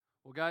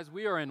Well, guys,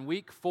 we are in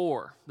week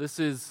 4. This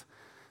is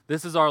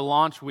our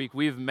launch week.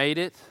 We've made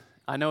it.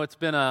 I know it's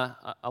been a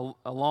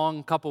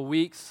long couple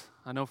weeks.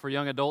 I know for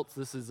young adults,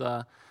 this is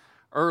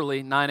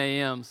early, 9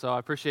 a.m., so I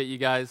appreciate you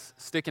guys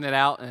sticking it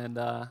out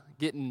and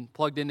getting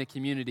plugged into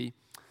community.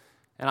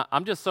 And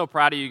I'm just so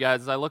proud of you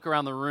guys. As I look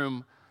around the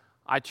room,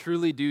 I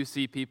truly do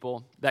see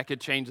people that could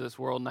change this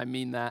world, and I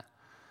mean that.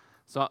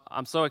 So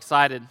I'm so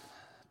excited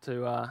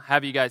to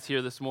have you guys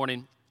here this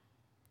morning.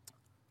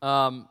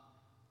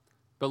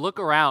 But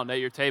look around at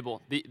your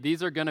table.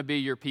 These are going to be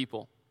your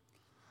people.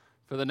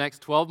 For the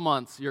next 12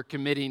 months, you're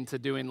committing to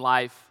doing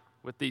life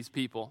with these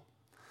people.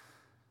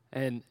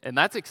 And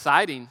that's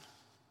exciting,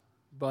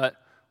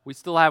 but we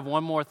still have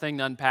one more thing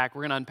to unpack.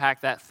 We're going to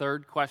unpack that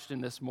third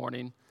question this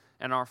morning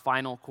and our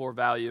final core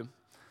value.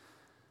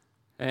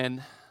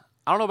 And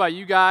I don't know about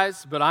you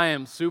guys, but I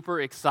am super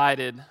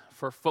excited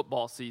for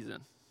football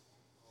season.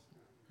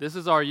 This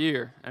is our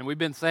year, and we've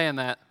been saying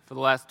that for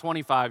the last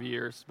 25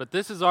 years. But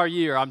this is our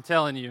year, I'm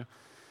telling you,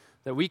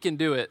 that we can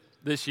do it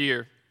this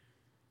year.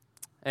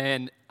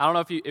 And I don't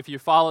know if you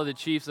follow the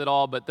Chiefs at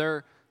all, but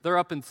they're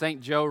up in St.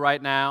 Joe right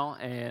now,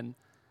 and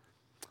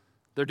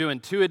they're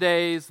doing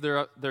two-a-days.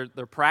 They're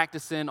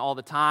practicing all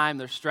the time.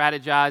 They're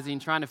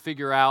strategizing, trying to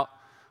figure out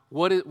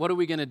what are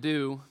we going to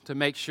do to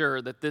make sure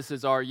that this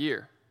is our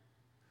year.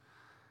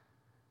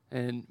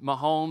 And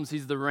Mahomes,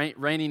 he's the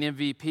reigning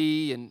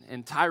MVP,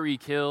 and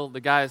Tyreek Hill,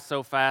 the guy is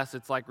so fast,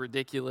 it's like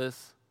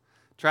ridiculous.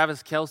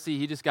 Travis Kelce,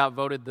 he just got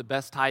voted the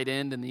best tight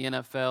end in the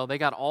NFL. They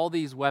got all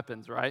these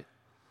weapons, right?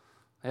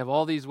 They have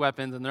all these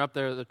weapons, and they're up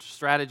there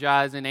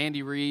strategizing.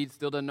 Andy Reid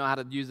still doesn't know how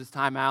to use his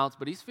timeouts,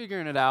 but he's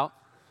figuring it out.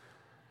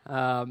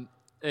 So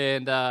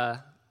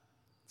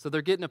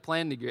they're getting a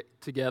plan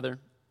together.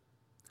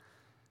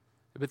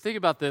 But think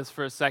about this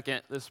for a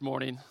second this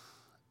morning.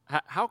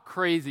 How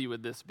crazy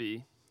would this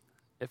be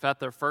if at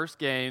their first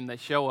game they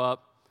show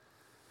up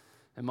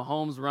and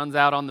Mahomes runs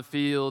out on the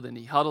field and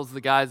he huddles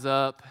the guys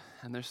up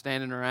and they're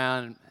standing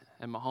around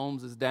and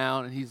Mahomes is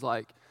down and he's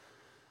like,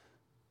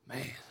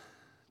 man,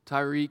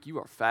 Tyreek, you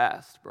are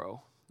fast,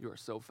 bro. You are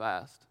so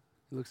fast.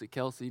 He looks at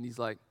Kelce and he's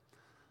like,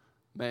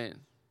 man,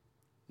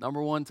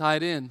 number one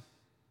tight end,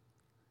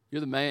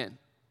 you're the man.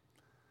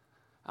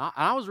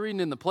 I was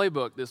reading in the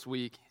playbook this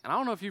week, and I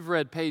don't know if you've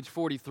read page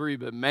 43,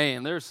 but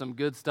man, there's some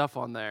good stuff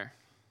on there.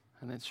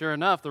 And then sure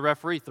enough, the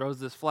referee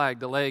throws this flag,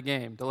 delay a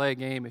game. Delay a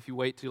game. If you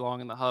wait too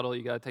long in the huddle,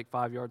 you got to take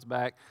 5 yards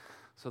back.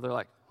 So they're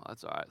like, well,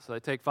 that's all right. So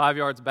they take 5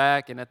 yards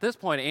back, and at this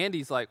point,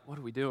 Andy's like, what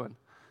are we doing?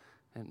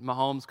 And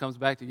Mahomes comes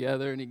back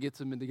together, and he gets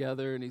them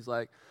together, and he's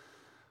like,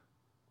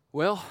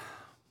 well,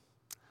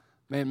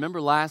 man,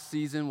 remember last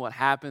season what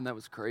happened? That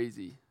was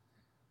crazy.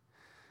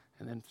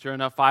 And then sure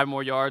enough, 5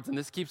 more yards, and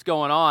this keeps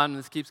going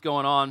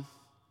on,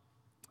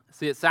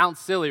 See, it sounds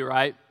silly,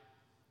 right?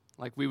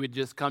 Like we would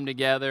just come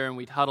together and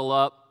we'd huddle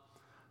up,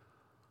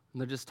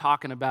 and they're just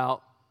talking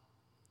about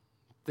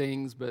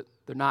things, but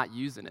they're not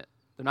using it.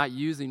 They're not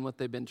using what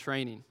they've been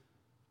training.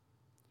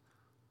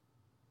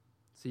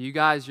 So you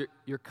guys,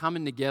 you're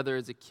coming together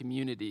as a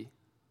community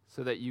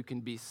so that you can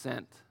be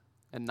sent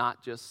and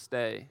not just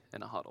stay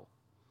in a huddle.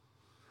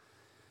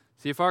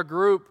 See, if our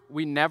group,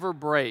 we never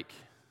break,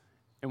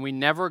 and we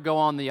never go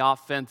on the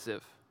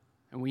offensive,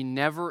 and we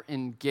never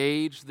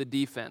engage the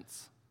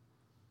defense,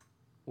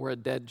 we're a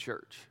dead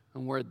church,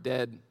 and we're a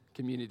dead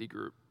community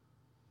group.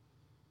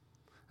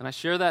 And I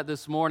share that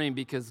this morning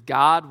because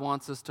God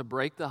wants us to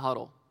break the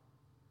huddle,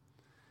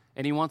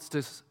 and He wants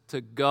us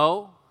to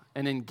go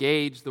and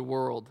engage the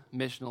world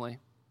missionally.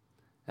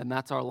 And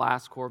that's our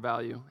last core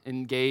value,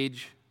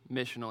 engage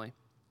missionally.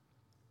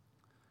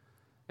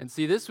 And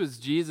see, this was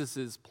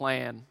Jesus'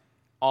 plan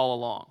all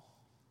along,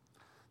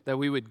 that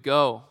we would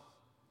go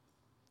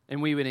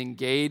and we would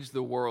engage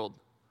the world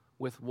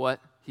with what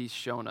He's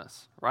shown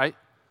us, right?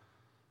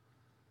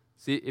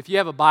 See, if you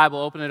have a Bible,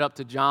 open it up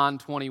to John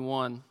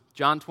 21.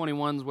 John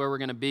 21 is where we're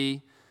going to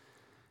be.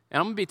 And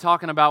I'm going to be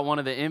talking about one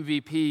of the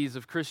MVPs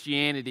of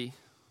Christianity.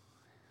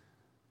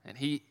 And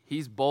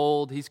he's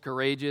bold, he's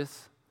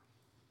courageous,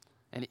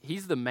 and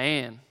he's the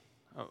man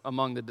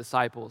among the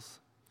disciples.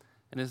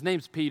 And his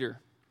name's Peter.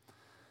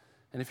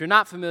 And if you're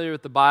not familiar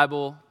with the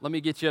Bible, let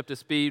me get you up to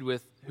speed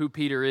with who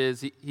Peter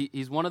is.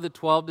 He's one of the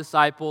 12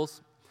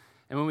 disciples.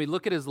 And when we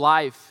look at his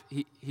life,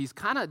 he's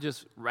kind of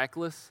just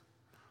reckless.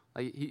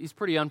 Like he's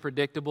pretty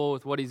unpredictable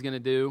with what he's going to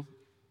do.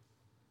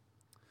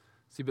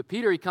 See, but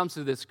Peter, he comes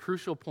to this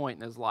crucial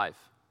point in his life.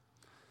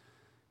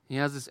 He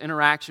has this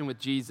interaction with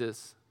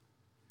Jesus.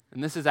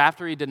 And this is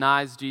after he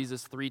denies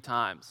Jesus 3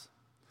 times.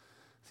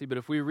 See, but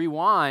if we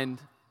rewind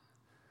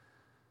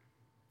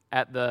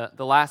at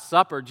the Last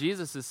Supper,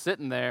 Jesus is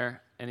sitting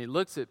there, and he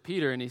looks at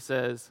Peter, and he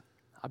says,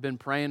 I've been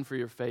praying for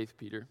your faith,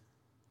 Peter.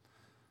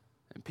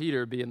 And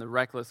Peter, being the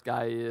reckless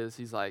guy he is,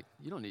 he's like,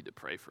 you don't need to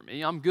pray for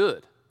me. I'm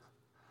good.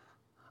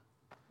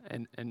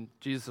 And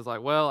Jesus is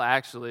like, well,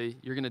 actually,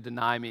 you're going to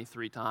deny me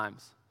 3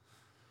 times.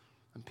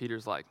 And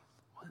Peter's like,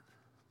 what?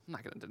 I'm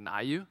not going to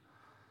deny you.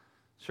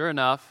 Sure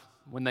enough,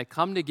 when they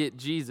come to get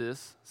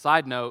Jesus,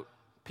 side note,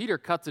 Peter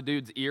cuts a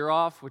dude's ear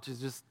off, which is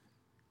just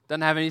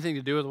Doesn't have anything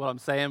to do with what I'm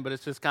saying, but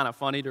it's just kind of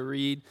funny to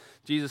read.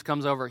 Jesus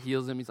comes over,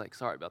 heals him. He's like,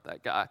 sorry about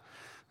that guy,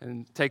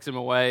 and takes him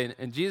away.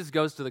 And Jesus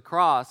goes to the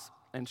cross,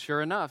 and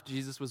sure enough,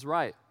 Jesus was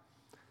right.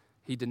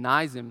 He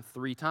denies him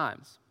 3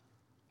 times.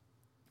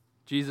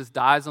 Jesus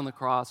dies on the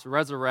cross,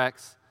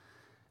 resurrects,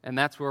 and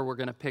that's where we're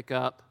going to pick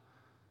up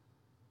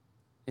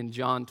in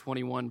John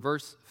 21,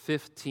 verse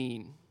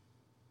 15.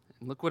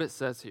 And look what it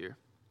says here.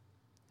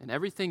 And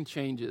everything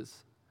changes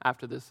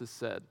after this is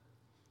said.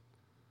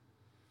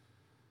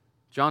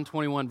 John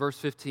 21, verse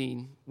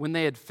 15. When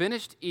they had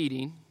finished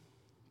eating,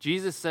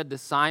 Jesus said to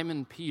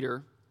Simon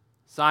Peter,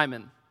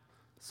 Simon,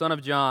 son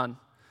of John,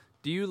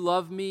 do you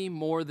love me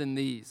more than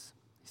these?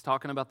 He's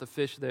talking about the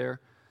fish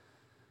there.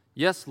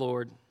 Yes,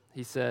 Lord,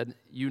 he said,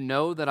 you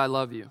know that I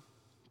love you.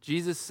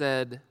 Jesus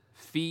said,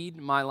 feed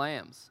my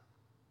lambs.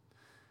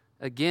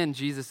 Again,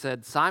 Jesus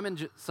said,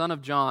 Simon, son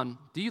of John,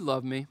 do you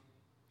love me?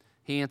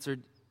 He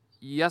answered,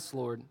 yes,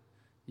 Lord,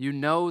 you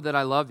know that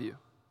I love you.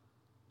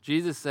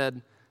 Jesus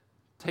said,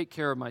 take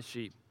care of my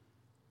sheep.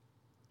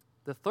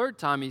 The 3rd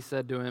time he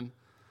said to him,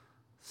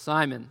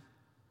 Simon,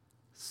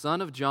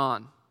 son of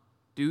John,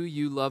 do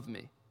you love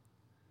me?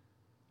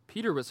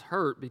 Peter was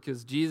hurt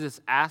because Jesus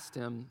asked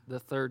him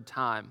the 3rd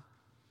time,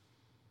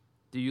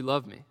 do you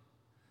love me?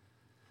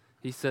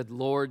 He said,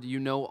 Lord, you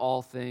know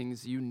all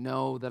things. You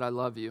know that I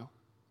love you.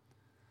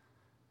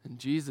 And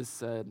Jesus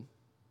said,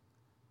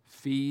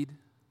 feed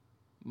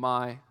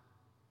my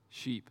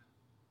sheep.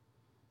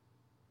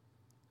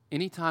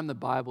 Anytime the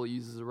Bible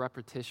uses a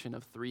repetition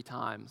of 3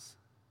 times,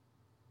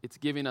 it's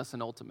giving us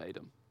an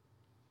ultimatum.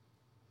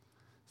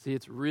 See,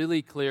 it's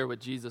really clear what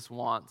Jesus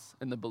wants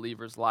in the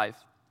believer's life.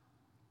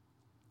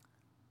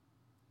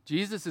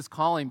 Jesus is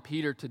calling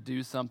Peter to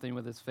do something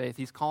with his faith.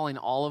 He's calling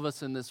all of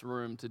us in this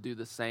room to do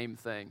the same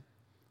thing,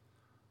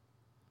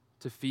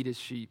 to feed his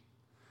sheep.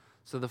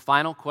 So the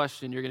final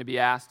question you're going to be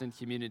asked in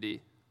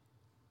community,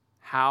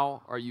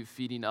 how are you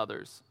feeding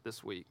others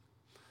this week?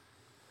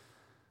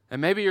 And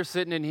maybe you're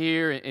sitting in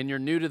here and you're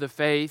new to the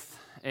faith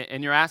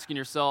and you're asking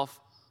yourself,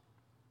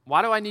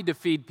 why do I need to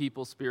feed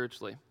people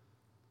spiritually?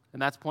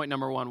 And that's point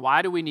number 1.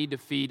 Why do we need to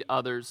feed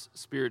others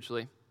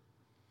spiritually?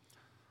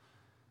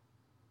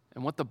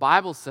 And what the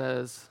Bible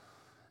says,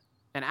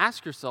 and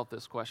ask yourself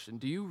this question,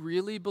 do you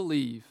really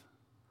believe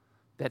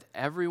that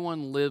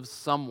everyone lives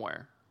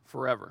somewhere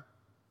forever?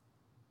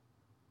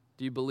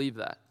 Do you believe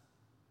that?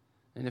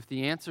 And if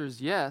the answer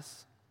is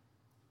yes,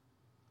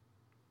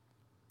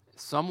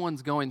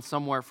 someone's going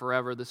somewhere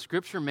forever, the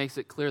Scripture makes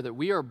it clear that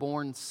we are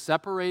born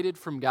separated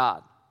from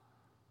God.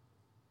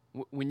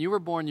 When you were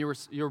born, you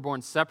were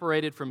born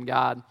separated from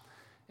God.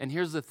 And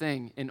here's the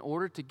thing, in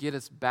order to get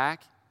us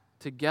back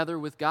together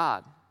with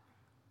God,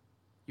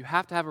 you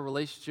have to have a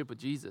relationship with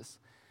Jesus.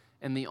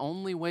 And the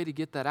only way to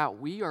get that out,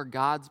 we are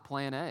God's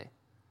plan A.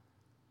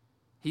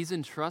 He's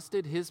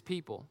entrusted his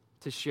people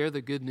to share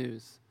the good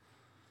news.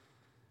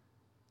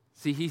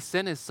 See, he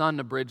sent his son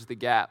to bridge the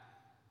gap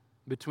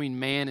between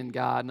man and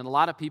God. And a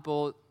lot of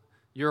people,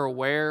 you're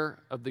aware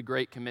of the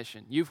Great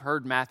Commission. You've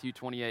heard Matthew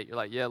 28. You're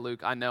like, yeah,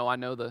 Luke, I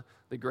know the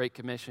Great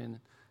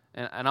Commission.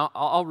 And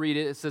I'll read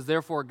it. It says,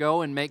 therefore,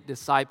 go and make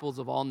disciples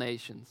of all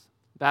nations,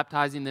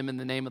 baptizing them in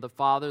the name of the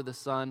Father, the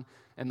Son,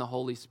 and the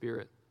Holy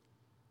Spirit.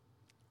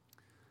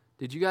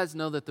 Did you guys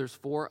know that there's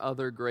 4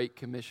 other Great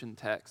Commission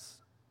texts?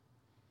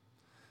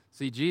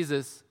 See,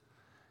 Jesus,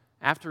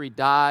 after he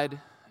died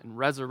and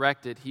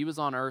resurrected, he was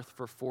on earth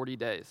for 40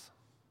 days.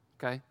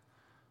 Okay?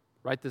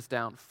 Write this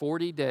down.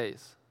 40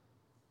 days.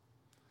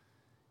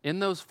 In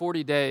those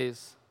 40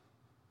 days,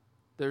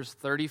 there's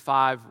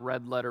 35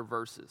 red letter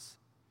verses.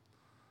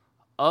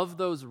 Of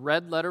those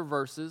red letter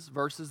verses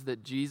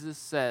that Jesus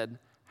said,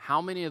 how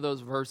many of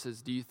those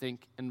verses do you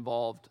think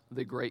involved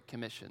the Great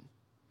Commission?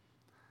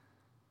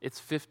 It's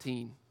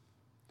 15.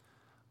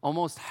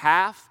 Almost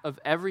half of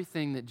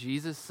everything that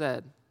Jesus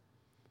said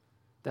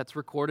that's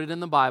recorded in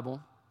the Bible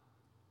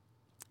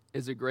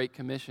is a Great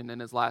Commission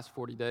in his last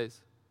 40 days.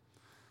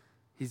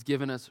 He's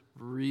given us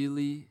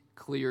really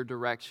clear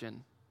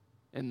direction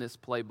in this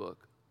playbook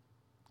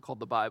called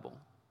the Bible,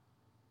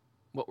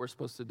 what we're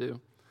supposed to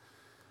do.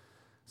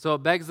 So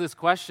it begs this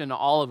question to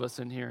all of us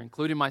in here,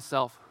 including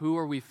myself, who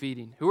are we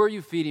feeding? Who are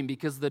you feeding?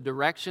 Because the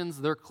directions,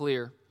 they're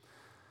clear.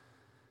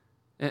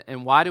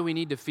 And why do we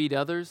need to feed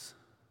others?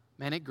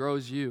 Man, it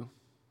grows you.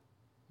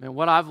 Man,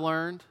 what I've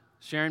learned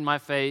sharing my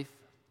faith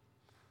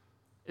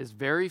is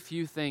very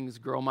few things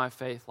grow my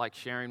faith like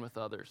sharing with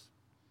others.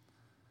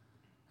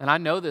 And I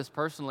know this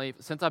personally.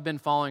 Since I've been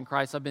following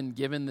Christ, I've been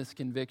given this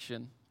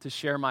conviction to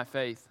share my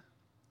faith.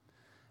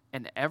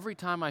 And every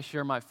time I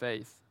share my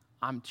faith,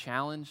 I'm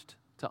challenged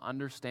to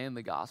understand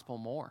the gospel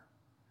more.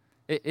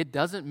 It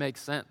doesn't make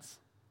sense.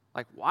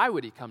 Like, why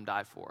would he come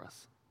die for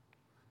us?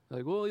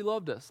 Like, well, he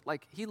loved us.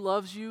 Like, he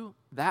loves you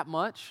that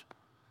much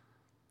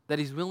that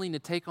he's willing to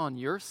take on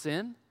your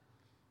sin?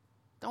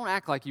 Don't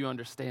act like you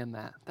understand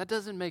that. That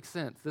doesn't make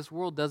sense. This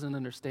world doesn't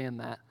understand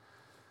that.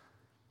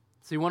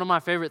 See, one of my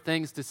favorite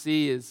things to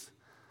see is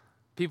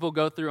people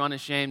go through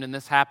Unashamed, and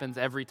this happens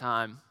every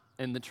time.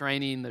 In the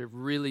training, they're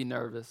really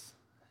nervous.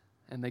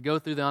 and they go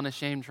through the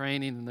unashamed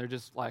training, and they're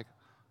just like,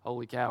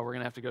 holy cow, we're going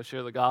to have to go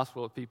share the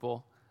gospel with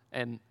people.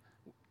 And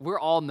we're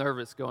all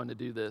nervous going to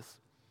do this.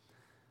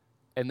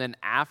 And then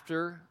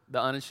after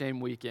the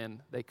unashamed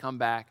weekend, they come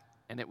back,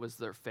 and it was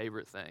their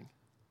favorite thing.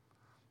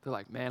 They're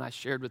like, man, I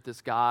shared with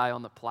this guy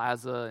on the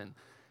plaza,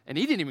 and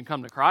he didn't even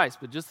come to Christ,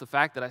 but just the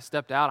fact that I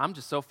stepped out, I'm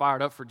just so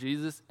fired up for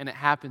Jesus, and it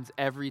happens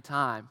every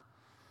time.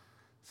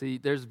 See,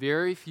 there's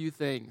very few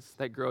things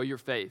that grow your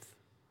faith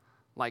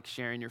like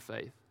sharing your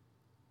faith.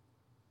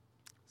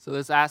 So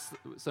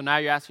now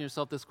you're asking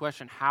yourself this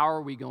question: how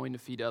are we going to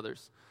feed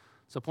others?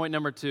 So point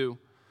number 2,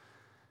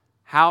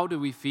 how do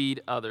we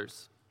feed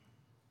others?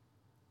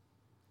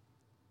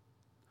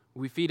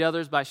 We feed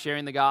others by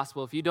sharing the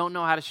gospel. If you don't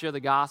know how to share the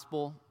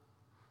gospel,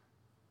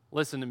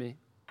 listen to me.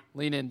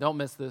 Lean in, don't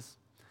miss this.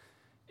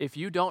 If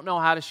you don't know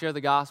how to share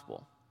the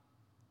gospel,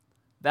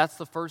 that's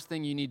the first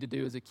thing you need to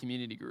do as a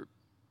community group.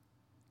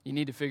 You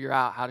need to figure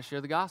out how to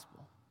share the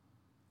gospel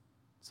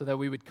so that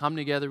we would come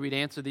together, we'd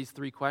answer these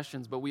 3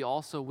 questions, but we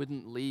also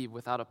wouldn't leave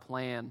without a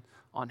plan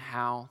on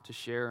how to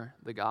share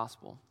the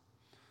gospel.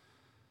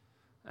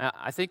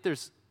 I think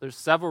there's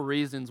several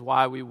reasons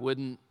why we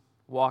wouldn't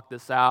walk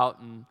this out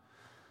and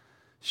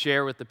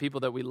share with the people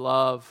that we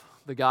love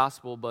the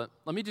gospel, but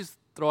let me just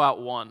throw out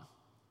one.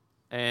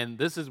 And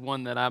this is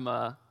one that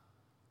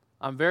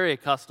I'm very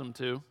accustomed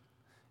to.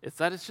 It's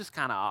that it's just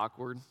kind of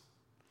awkward.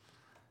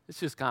 It's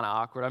just kind of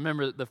awkward. I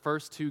remember the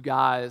first 2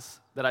 guys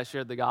that I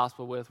shared the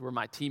gospel with were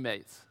my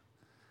teammates.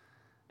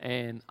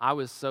 And I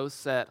was so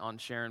set on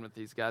sharing with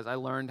these guys. I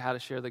learned how to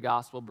share the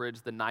gospel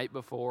bridge the night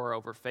before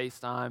over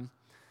FaceTime.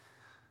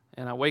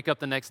 And I wake up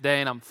the next day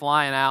and I'm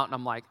flying out and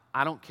I'm like,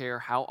 I don't care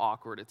how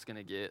awkward it's going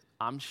to get.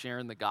 I'm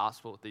sharing the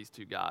gospel with these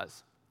 2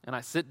 guys. And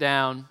I sit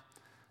down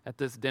at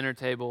this dinner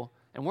table,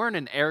 and we're in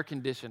an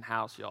air-conditioned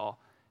house, y'all.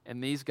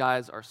 And these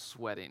guys are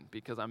sweating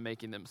because I'm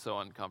making them so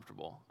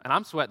uncomfortable. And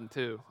I'm sweating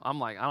too. I'm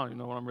like, I don't even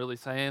know what I'm really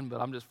saying, but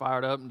I'm just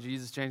fired up, and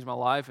Jesus changed my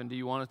life, and do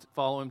you want to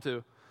follow him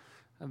too?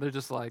 And they're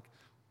just like,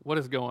 what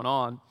is going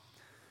on?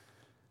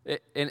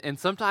 And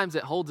sometimes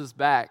it holds us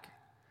back.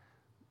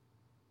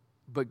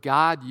 But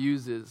God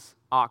uses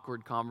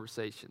awkward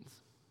conversations.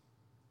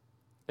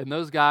 And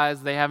those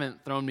guys, they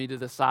haven't thrown me to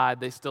the side.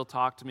 They still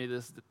talk to me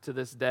to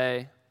this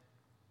day.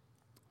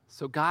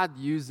 So God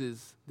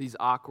uses these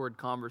awkward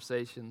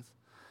conversations.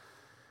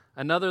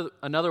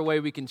 Another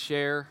way we can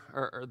share,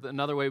 or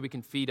another way we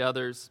can feed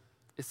others,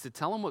 is to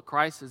tell them what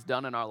Christ has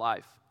done in our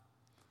life.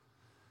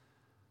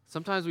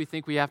 Sometimes we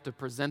think we have to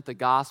present the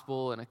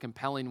gospel in a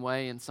compelling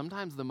way, and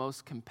sometimes the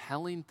most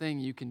compelling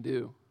thing you can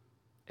do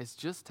is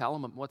just tell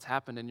them what's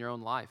happened in your own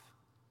life.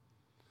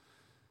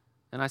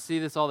 And I see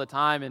this all the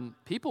time, and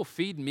people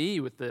feed me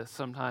with this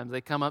sometimes.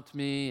 They come up to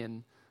me,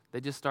 and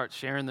they just start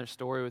sharing their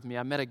story with me.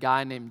 I met a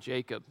guy named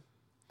Jacob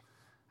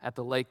at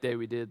the lake day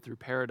we did through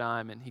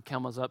Paradigm, and he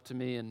comes up to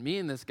me,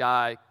 and this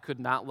guy could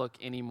not look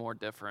any more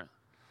different.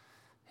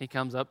 He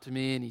comes up to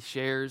me, and he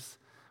shares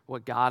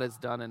what God has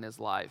done in his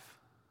life.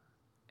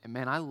 And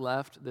man, I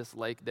left this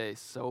lake day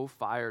so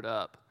fired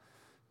up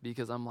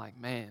because I'm like,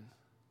 man,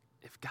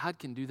 if God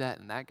can do that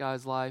in that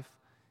guy's life,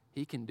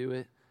 he can do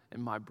it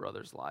in my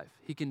brother's life.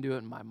 He can do it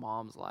in my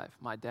mom's life,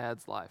 my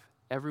dad's life,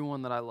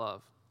 everyone that I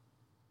love.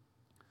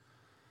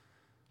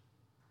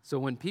 So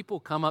when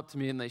people come up to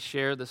me and they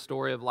share the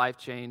story of life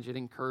change, it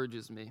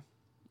encourages me.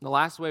 The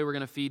last way we're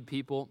going to feed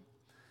people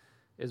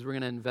is we're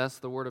going to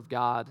invest the Word of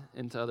God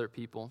into other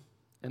people.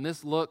 And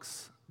this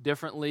looks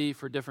differently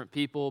for different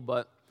people,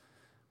 but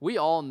we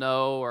all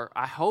know, or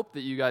I hope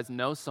that you guys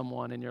know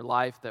someone in your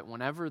life that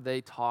whenever they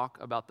talk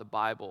about the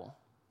Bible,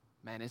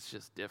 man, it's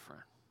just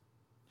different.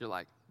 You're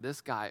like,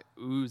 this guy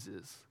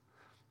oozes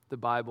the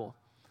Bible.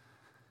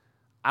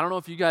 I don't know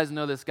if you guys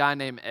know this guy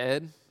named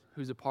Ed,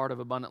 who's a part of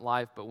Abundant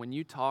Life, but when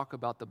you talk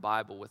about the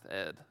Bible with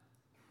Ed,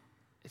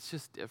 it's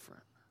just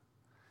different.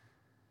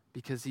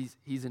 Because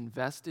he's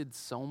invested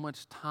so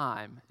much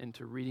time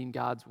into reading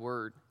God's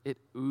Word. It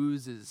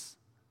oozes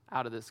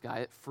out of this guy.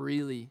 It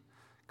freely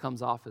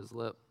comes off his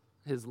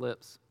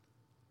lips.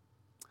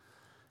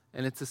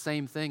 And it's the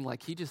same thing.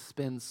 Like, he just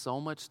spends so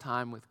much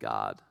time with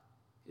God.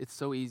 It's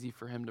so easy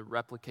for him to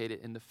replicate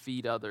it and to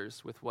feed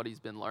others with what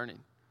he's been learning.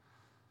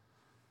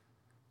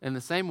 In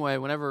the same way,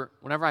 whenever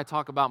I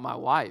talk about my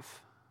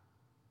wife,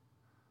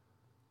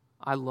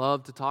 I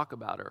love to talk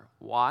about her.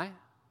 Why?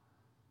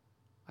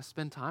 I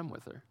spend time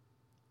with her.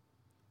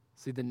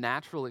 See, the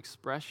natural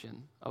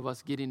expression of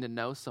us getting to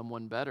know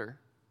someone better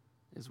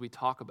is we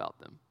talk about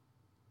them.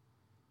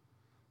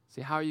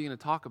 See, how are you going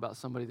to talk about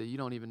somebody that you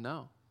don't even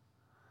know?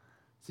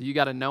 So you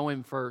got to know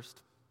him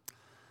first.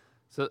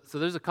 So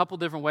there's a couple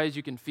different ways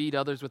you can feed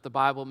others with the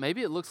Bible.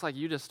 Maybe it looks like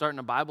you just starting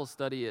a Bible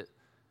study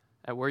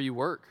at where you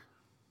work.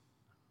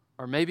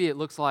 Or maybe it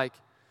looks like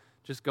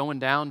just going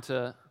down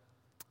to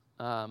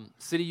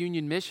City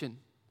Union Mission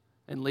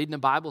and leading a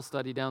Bible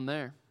study down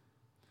there.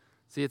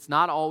 See, it's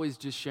not always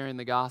just sharing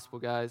the gospel,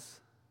 guys.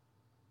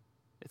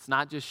 It's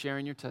not just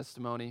sharing your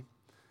testimony.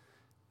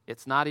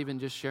 It's not even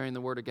just sharing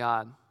the Word of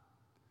God.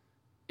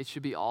 It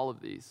should be all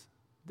of these.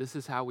 This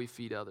is how we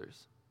feed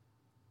others.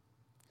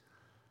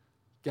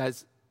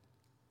 Guys,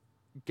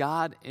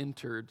 God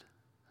entered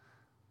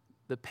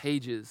the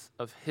pages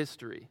of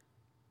history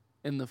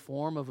in the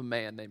form of a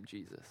man named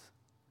Jesus.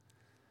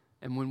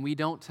 And when we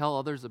don't tell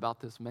others about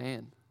this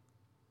man,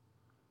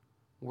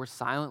 we're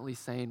silently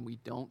saying we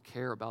don't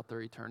care about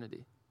their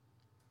eternity.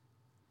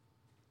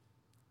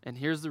 And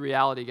here's the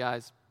reality,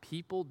 guys.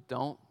 People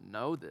don't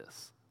know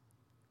this,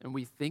 and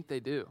we think they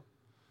do.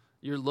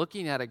 You're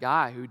looking at a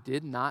guy who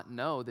did not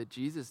know that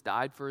Jesus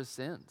died for his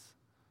sins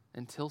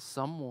until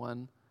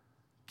someone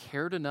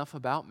cared enough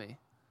about me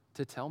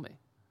to tell me.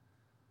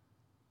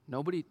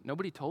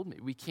 Nobody told me.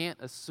 We can't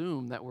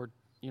assume that we're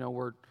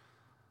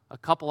a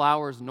couple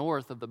hours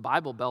north of the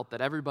Bible Belt that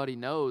everybody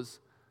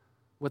knows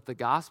what the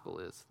gospel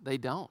is. They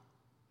don't.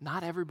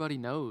 Not everybody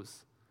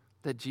knows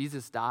that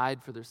Jesus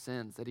died for their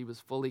sins, that he was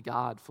fully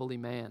God, fully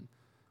man.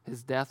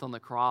 His death on the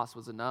cross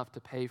was enough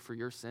to pay for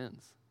your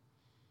sins.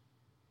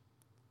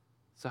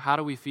 So how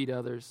do we feed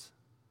others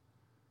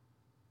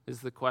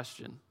is the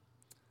question.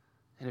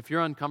 And if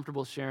you're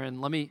uncomfortable sharing,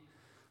 let me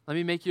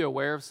make you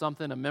aware of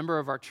something. A member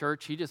of our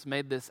church, he just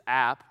made this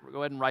app.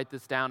 Go ahead and write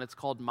this down. It's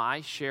called My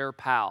Share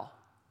Pal.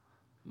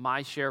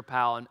 My Share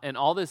Pal. And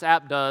all this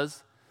app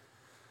does,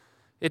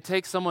 it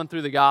takes someone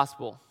through the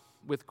gospel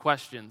with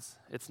questions.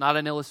 It's not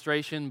an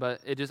illustration, but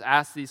it just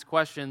asks these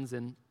questions,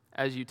 and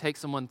as you take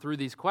someone through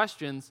these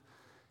questions,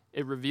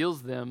 it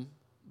reveals them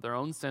their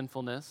own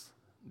sinfulness,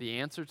 the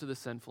answer to the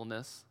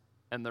sinfulness,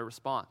 and their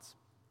response.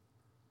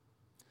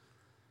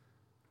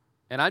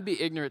 And I'd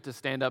be ignorant to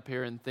stand up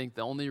here and think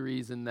the only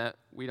reason that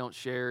we don't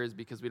share is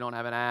because we don't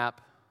have an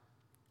app.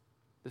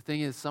 The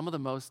thing is, some of the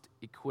most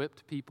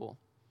equipped people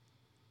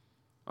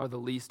are the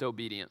least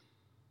obedient.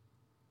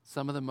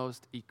 Some of the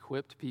most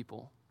equipped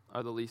people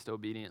are the least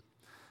obedient.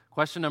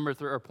 Question number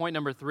 3, or point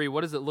number 3,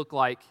 what does it look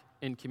like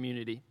in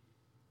community?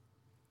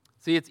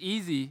 See, it's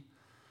easy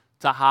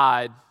to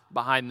hide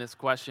behind this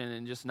question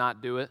and just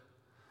not do it.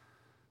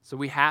 So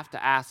we have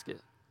to ask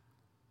it.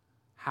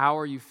 How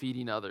are you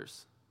feeding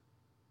others?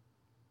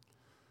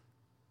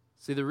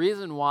 See, the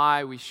reason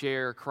why we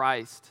share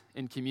Christ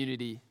in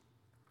community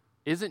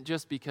isn't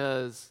just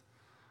because,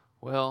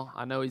 well,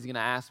 I know he's going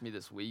to ask me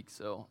this week,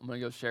 so I'm going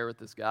to go share with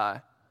this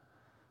guy.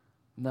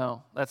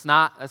 No, that's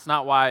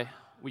not why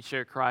we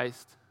share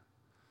Christ.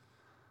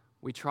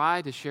 We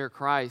try to share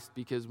Christ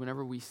because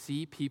whenever we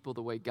see people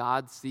the way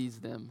God sees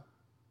them,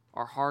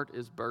 our heart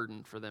is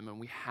burdened for them, and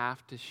we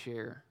have to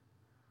share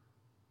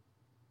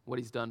what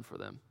he's done for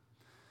them.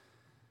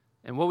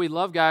 And what we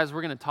love, guys,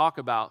 we're going to talk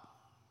about.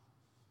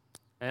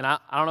 And I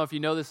don't know if you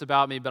know this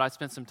about me, but I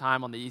spent some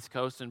time on the East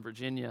Coast in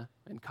Virginia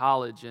in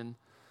college, and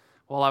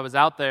while I was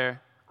out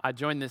there, I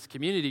joined this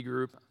community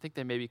group. I think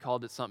they maybe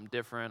called it something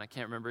different. I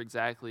can't remember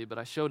exactly, but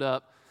I showed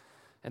up,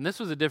 and this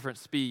was a different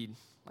speed.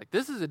 Like,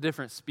 this is a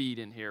different speed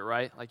in here,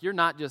 right? Like, you're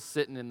not just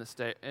sitting in the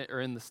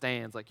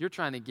stands. Like, you're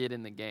trying to get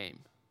in the game.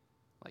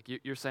 Like,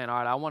 you're saying, all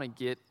right, I want to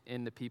get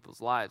into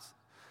people's lives.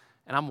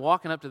 And I'm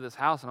walking up to this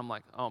house, and I'm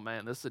like, oh,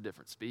 man, this is a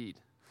different speed.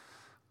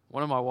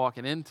 What am I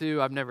walking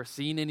into? I've never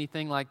seen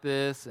anything like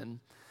this. And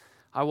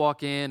I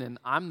walk in, and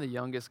I'm the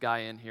youngest guy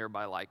in here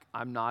by, like,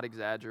 I'm not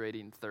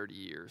exaggerating, 30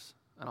 years.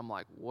 And I'm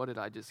like, what did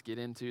I just get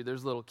into?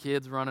 There's little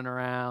kids running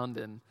around,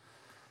 and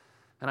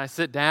I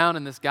sit down,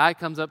 and this guy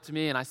comes up to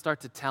me, and I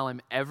start to tell him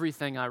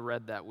everything I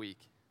read that week.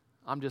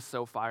 I'm just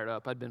so fired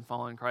up. I'd been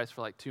following Christ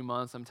for like 2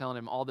 months. I'm telling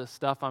him all this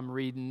stuff I'm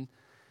reading,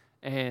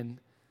 and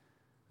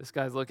this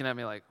guy's looking at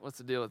me like, what's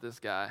the deal with this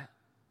guy?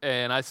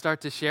 And I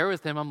start to share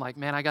with him. I'm like,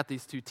 man, I got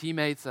these 2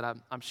 teammates that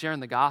I'm sharing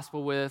the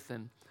gospel with,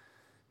 and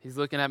he's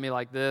looking at me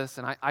like this,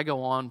 and I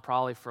go on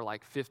probably for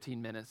like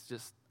 15 minutes,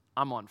 just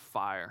I'm on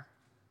fire.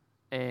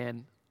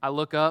 And I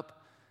look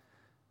up,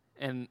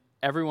 and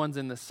everyone's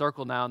in this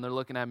circle now, and they're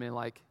looking at me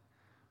like,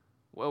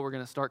 well, we're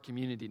going to start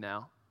community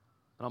now.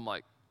 And I'm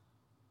like,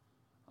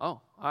 oh,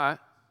 all right.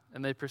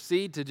 And they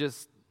proceed to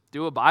just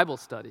do a Bible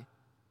study.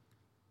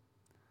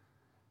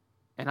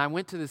 And I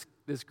went to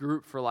this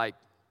group for like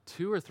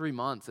 2 or 3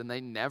 months, and they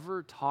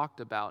never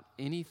talked about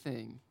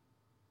anything,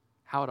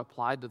 how it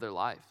applied to their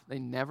life. They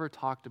never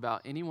talked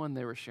about anyone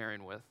they were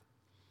sharing with.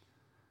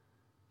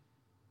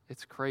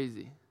 It's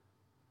crazy.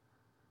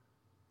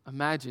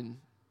 Imagine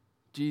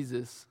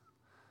Jesus,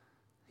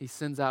 he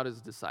sends out his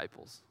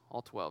disciples,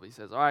 all 12. He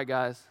says, all right,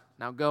 guys,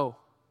 now go.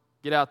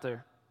 Get out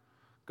there.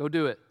 Go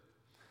do it.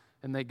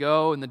 And they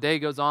go, and the day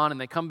goes on,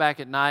 and they come back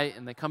at night,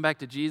 and they come back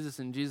to Jesus,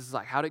 and Jesus is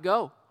like, how'd it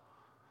go?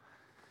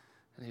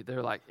 And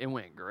they're like, it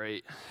went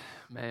great.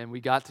 Man,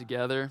 we got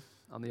together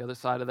on the other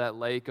side of that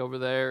lake over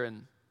there,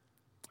 and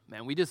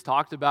man, we just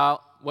talked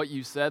about what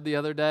you said the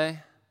other day.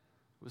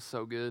 It was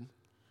so good.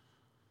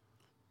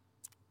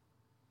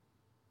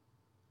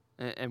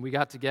 And we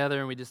got together,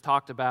 and we just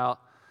talked about,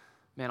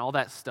 man, all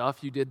that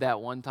stuff you did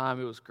that one time,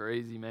 it was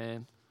crazy,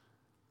 man.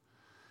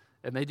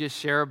 And they just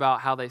share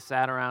about how they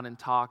sat around and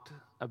talked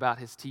about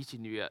his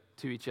teaching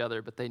to each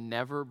other, but they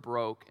never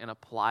broke and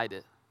applied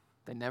it.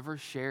 They never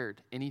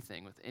shared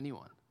anything with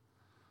anyone.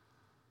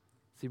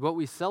 See, what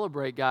we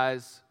celebrate,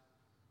 guys,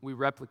 we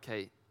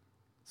replicate.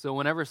 So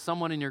whenever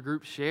someone in your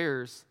group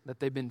shares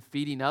that they've been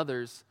feeding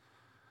others,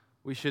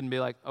 We shouldn't be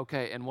like,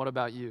 okay, and what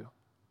about you?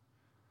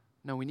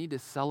 No, we need to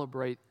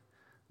celebrate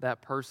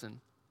that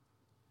person.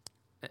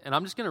 And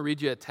I'm just going to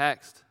read you a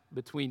text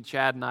between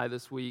Chad and I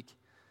this week.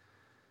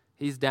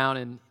 He's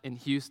down in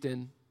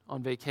Houston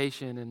on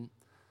vacation, and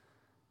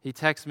he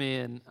texted me,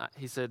 and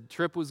he said,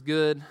 trip was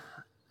good.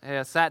 Hey,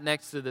 I sat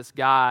next to this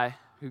guy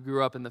who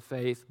grew up in the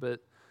faith, but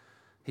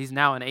he's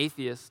now an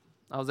atheist.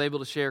 I was able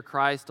to share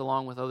Christ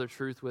along with other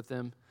truth with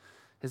him.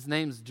 His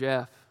name's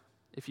Jeff.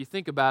 If you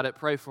think about it,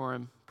 pray for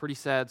him. Pretty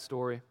sad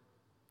story.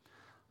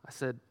 I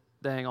said,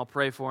 dang, I'll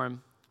pray for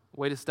him.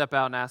 Way to step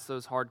out and ask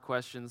those hard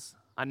questions.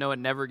 I know it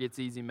never gets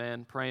easy,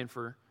 man, praying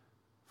for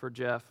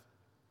Jeff.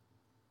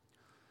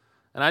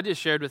 And I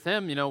just shared with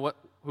him,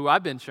 who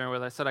I've been sharing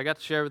with. I said, I got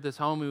to share with this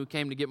homie who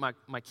came to get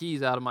my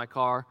keys out of my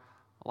car.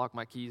 I locked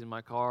my keys in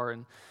my car,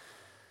 and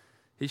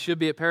he should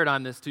be at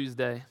Paradigm this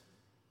Tuesday.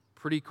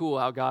 Pretty cool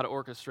how God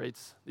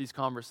orchestrates these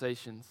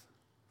conversations.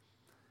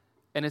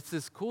 And it's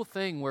this cool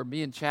thing where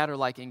me and Chad are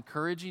like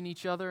encouraging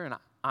each other, and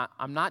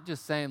I'm not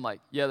just saying like,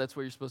 yeah, that's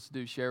what you're supposed to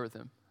do, share with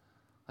him.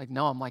 Like,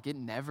 no, I'm like, it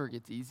never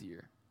gets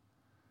easier.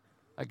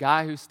 A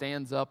guy who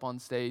stands up on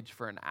stage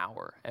for an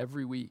hour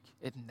every week,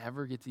 it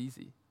never gets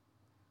easy.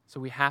 So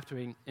we have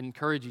to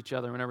encourage each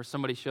other whenever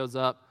somebody shows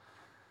up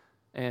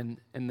and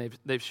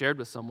they've shared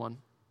with someone.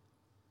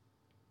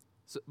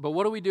 But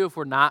what do we do if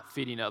we're not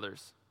feeding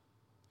others?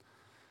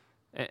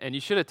 And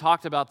you should have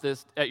talked about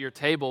this at your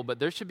table, but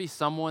there should be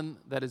someone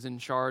that is in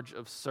charge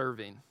of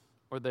serving,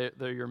 or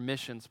they're your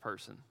missions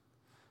person.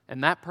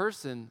 And that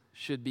person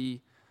should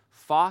be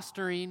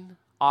fostering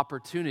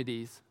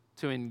opportunities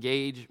to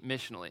engage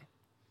missionally.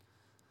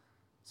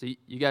 So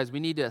you guys, we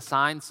need to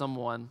assign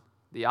someone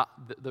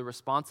the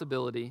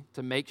responsibility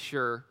to make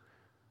sure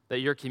that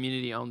your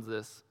community owns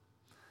this.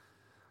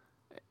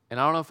 And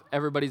I don't know if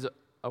everybody's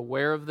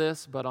aware of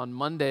this, but on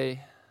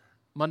Monday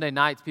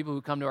nights, people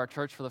who come to our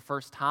church for the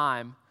first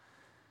time,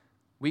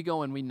 we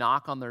go and we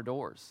knock on their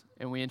doors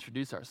and we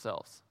introduce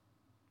ourselves.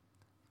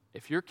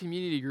 If your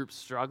community group's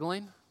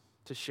struggling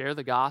to share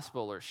the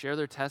gospel or share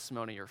their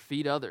testimony or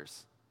feed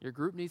others, your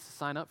group needs to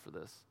sign up for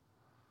this.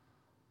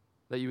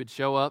 That you would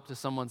show up to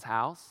someone's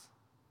house,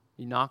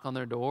 you knock on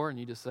their door, and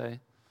you just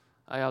say,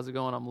 hey, how's it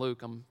going? I'm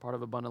Luke. I'm part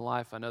of Abundant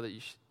Life. I know that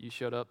you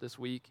showed up this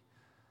week.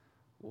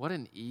 What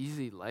an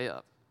easy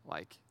layup.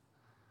 Like,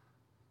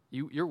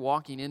 you're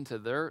walking into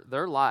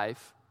their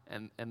life,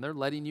 and they're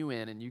letting you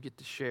in, and you get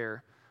to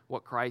share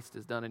what Christ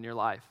has done in your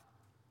life.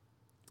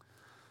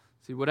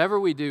 See, whatever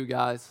we do,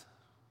 guys,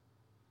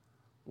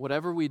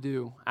 whatever we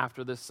do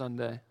after this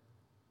Sunday,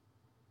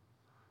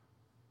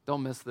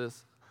 don't miss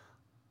this.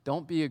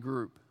 Don't be a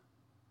group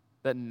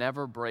that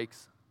never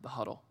breaks the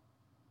huddle,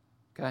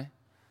 okay?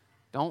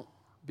 Don't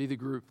be the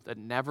group that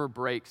never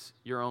breaks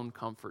your own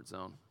comfort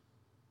zone.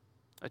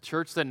 A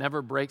church that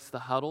never breaks the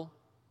huddle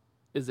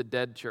is a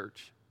dead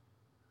church.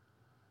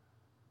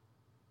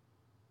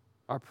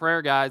 Our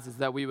prayer, guys, is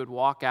that we would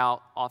walk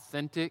out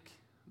authentic,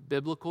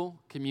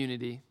 biblical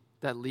community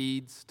that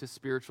leads to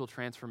spiritual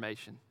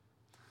transformation.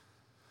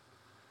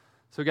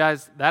 So,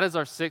 guys, that is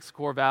our 6th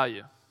core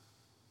value.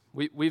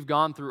 We've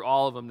gone through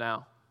all of them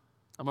now.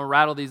 I'm going to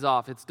rattle these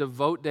off. It's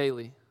devote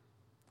daily,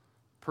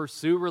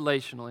 pursue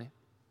relationally,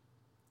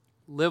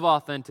 live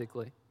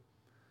authentically,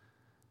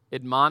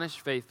 admonish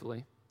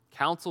faithfully,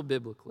 counsel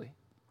biblically,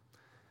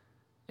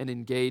 and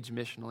engage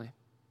missionally.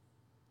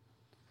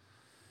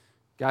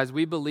 Guys,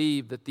 we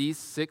believe that these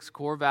 6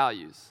 core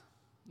values,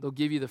 they'll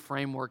give you the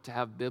framework to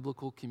have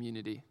biblical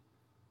community.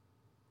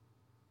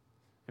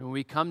 And when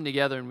we come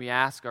together and we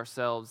ask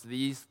ourselves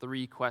these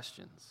 3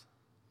 questions,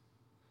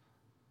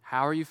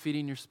 how are you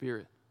feeding your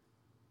spirit?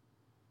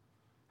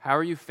 How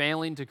are you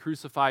failing to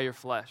crucify your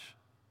flesh?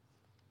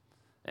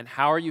 And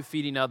how are you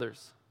feeding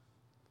others?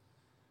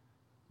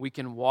 We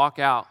can walk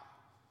out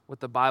what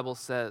the Bible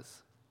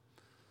says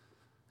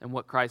and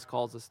what Christ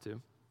calls us to.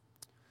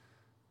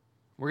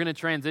 We're going to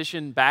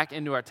transition back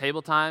into our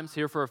table times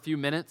here for a few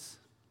minutes.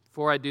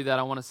 Before I do that,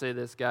 I want to say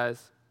this,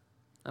 guys.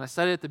 And I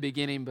said it at the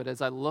beginning, but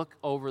as I look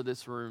over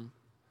this room,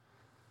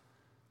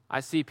 I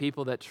see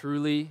people that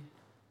truly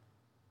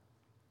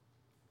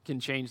can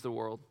change the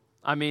world.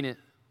 I mean it.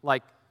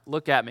 Like,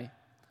 look at me.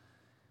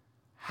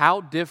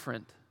 How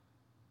different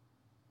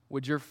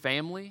would your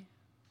family,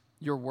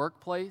 your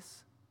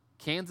workplace,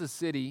 Kansas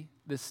City,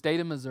 the state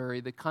of Missouri,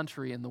 the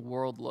country, and the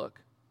world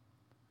look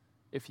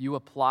if you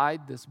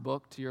applied this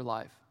book to your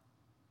life?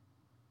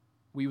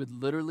 We would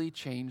literally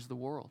change the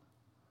world.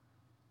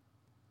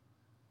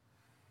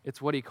 It's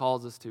what he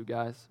calls us to,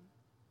 guys.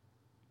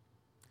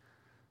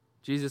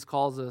 Jesus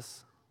calls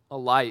us a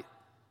light.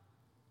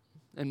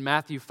 In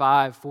Matthew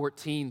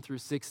 5:14 through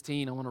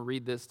 16, I want to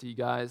read this to you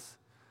guys.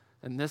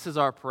 And this is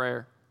our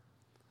prayer,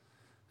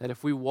 that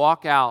if we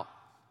walk out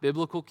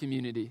biblical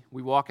community,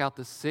 we walk out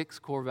the 6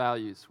 core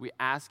values, we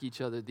ask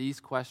each other these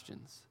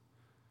questions,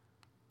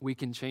 we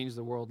can change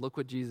the world. Look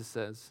what Jesus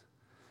says.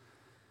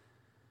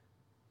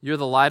 You're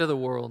the light of the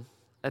world.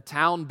 A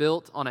town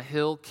built on a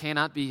hill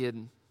cannot be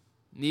hidden.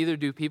 Neither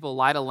do people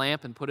light a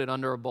lamp and put it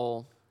under a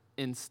bowl.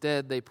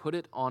 Instead, they put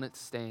it on its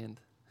stand,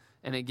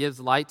 and it gives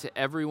light to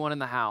everyone in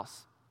the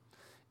house.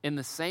 In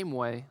the same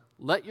way,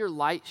 let your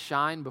light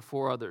shine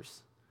before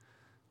others,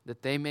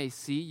 that they may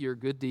see your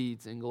good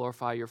deeds and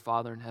glorify your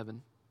Father in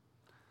heaven.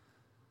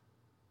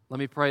 Let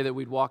me pray that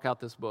we'd walk out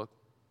this book.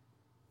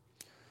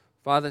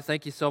 Father,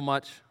 thank you so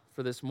much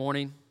for this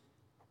morning.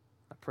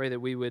 I pray that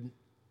we would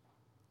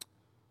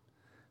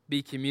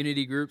be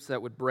community groups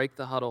that would break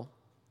the huddle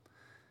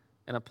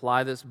and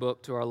apply this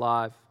book to our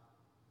life,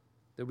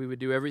 that we would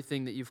do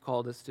everything that you've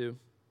called us to,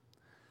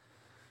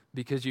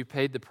 because you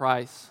paid the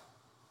price,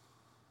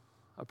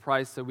 a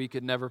price that we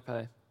could never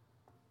pay.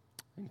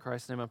 In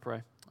Christ's name I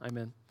pray.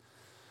 Amen.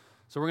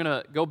 So we're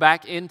going to go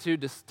back into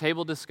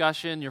table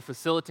discussion. Your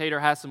facilitator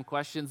has some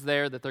questions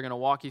there that they're going to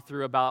walk you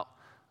through about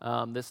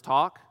this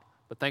talk.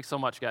 But thanks so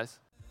much, guys.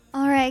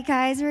 All right,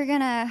 guys, we're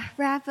going to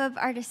wrap up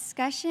our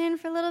discussion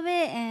for a little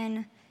bit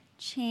and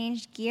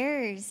change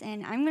gears.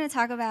 And I'm going to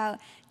talk about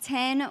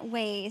 10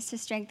 ways to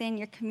strengthen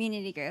your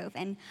community group.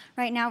 And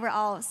right now we're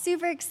all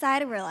super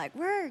excited.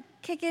 We're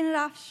kicking it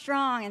off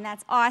strong, and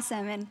that's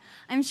awesome. And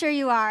I'm sure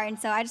you are. And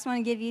so I just want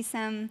to give you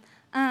some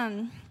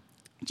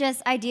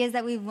just ideas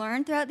that we've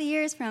learned throughout the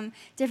years from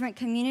different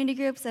community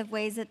groups of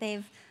ways that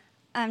they've,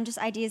 just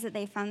ideas that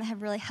they found that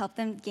have really helped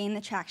them gain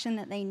the traction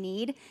that they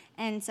need.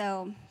 And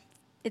so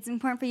it's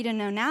important for you to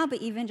know now,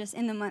 but even just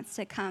in the months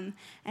to come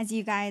as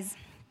you guys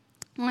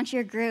launch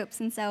your groups.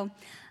 And so,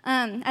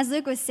 as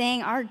Luke was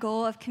saying, our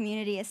goal of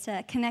community is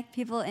to connect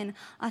people in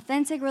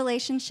authentic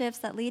relationships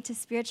that lead to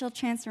spiritual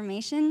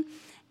transformation.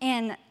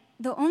 And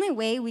the only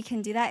way we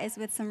can do that is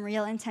with some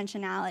real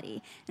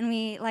intentionality. And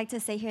we like to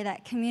say here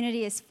that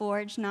community is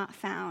forged, not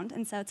found.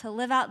 And so to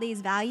live out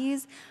these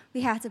values,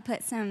 we have to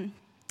put some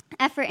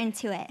effort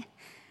into it.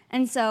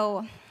 And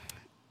so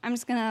I'm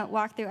just going to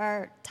walk through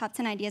our top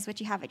 10 ideas, which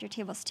you have at your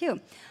tables too.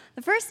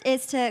 The first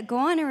is to go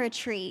on a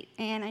retreat.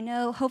 And I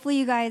know hopefully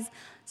you guys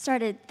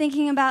started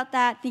thinking about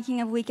that,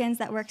 thinking of weekends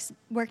that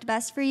worked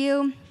best for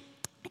you.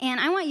 And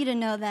I want you to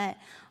know that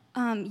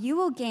you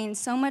will gain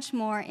so much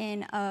more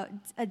in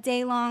a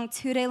day-long,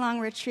 2-day-long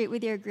retreat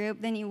with your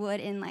group than you would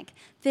in like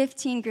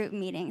 15 group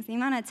meetings. The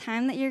amount of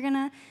time that you're going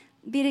to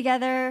be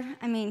together,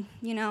 I mean,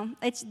 you know,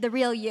 it's the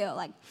real you.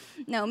 Like,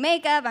 no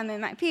makeup, I'm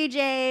in my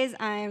PJs,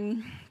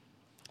 I'm,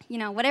 you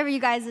know, whatever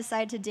you guys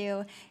decide to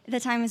do, the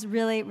time is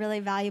really, really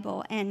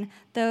valuable. And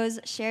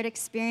those shared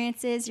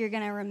experiences you're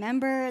going to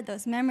remember,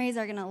 those memories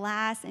are going to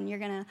last, and you're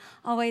going to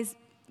always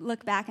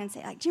look back and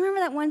say, like, do you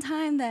remember that one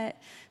time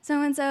that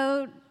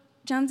so-and-so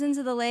jumped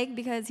into the lake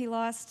because he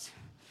lost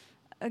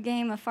a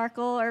game of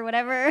Farkle or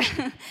whatever?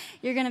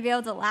 You're going to be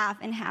able to laugh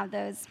and have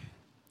those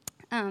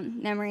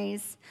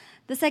memories.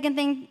 The second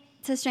thing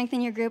to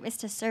strengthen your group is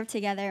to serve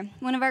together.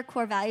 One of our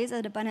core values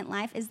at Abundant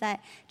Life is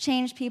that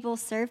change people,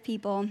 serve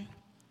people.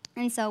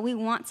 And so we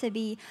want to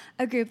be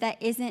a group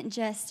that isn't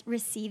just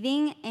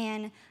receiving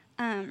and,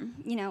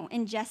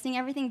 ingesting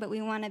everything, but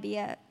we want to be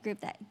a group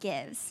that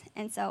gives.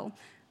 And so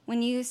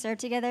when you serve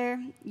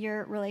together,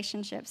 your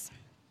relationships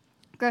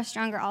grow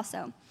stronger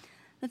also.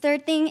 The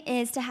third thing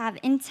is to have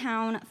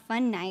in-town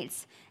fun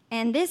nights.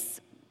 And this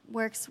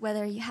works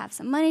whether you have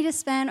some money to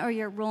spend or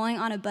you're rolling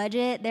on a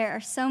budget. There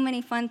are so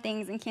many fun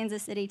things in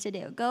Kansas City to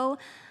do. Go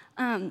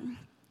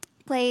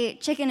play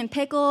chicken and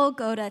pickle,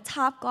 go to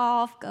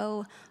Topgolf,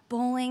 go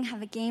bowling,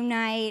 have a game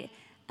night.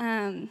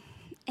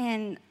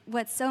 And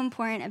what's so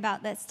important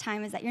about this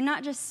time is that you're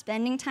not just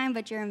spending time,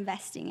 but you're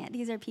investing it.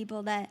 These are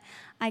people that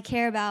I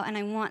care about and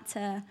I want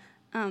to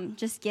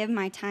just give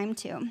my time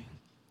to.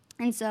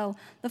 And so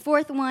the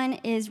fourth one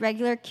is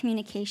regular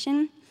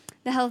communication.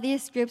 The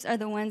healthiest groups are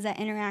the ones that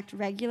interact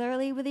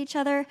regularly with each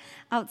other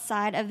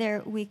outside of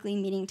their weekly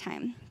meeting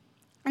time.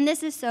 And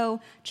this is so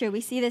true.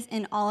 We see this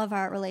in all of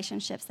our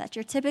relationships, that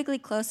you're typically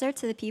closer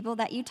to the people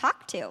that you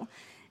talk to.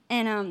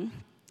 And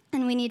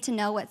we need to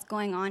know what's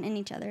going on in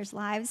each other's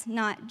lives,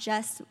 not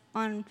just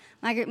on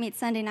my group meets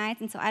Sunday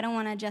nights. And so I don't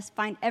want to just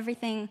find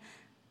everything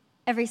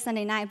every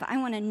Sunday night, but I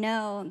want to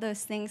know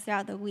those things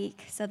throughout the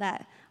week so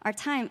that our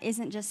time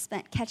isn't just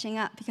spent catching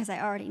up because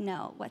I already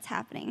know what's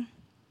happening.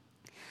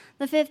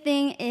 The fifth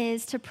thing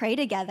is to pray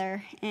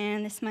together,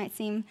 and this might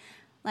seem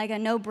like a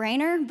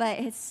no-brainer, but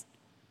it's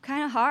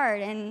kind of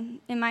hard,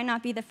 and it might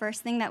not be the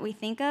first thing that we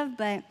think of,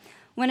 but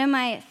one of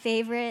my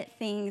favorite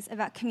things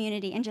about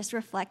community and just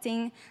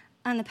reflecting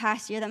on the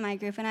past year that my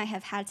group and I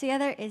have had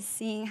together is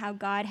seeing how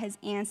God has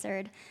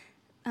answered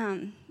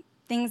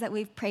things that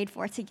we've prayed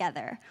for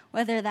together,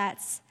 whether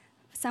that's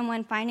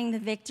someone finding the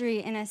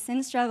victory in a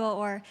sin struggle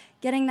or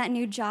getting that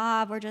new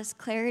job or just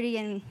clarity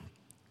in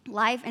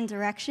life and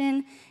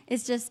direction.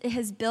 It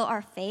has built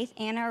our faith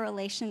and our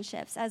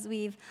relationships as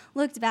we've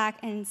looked back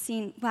and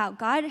seen, wow,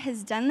 God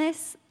has done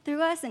this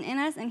through us and in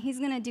us, and he's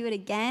going to do it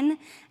again.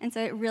 And so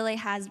it really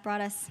has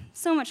brought us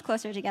so much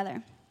closer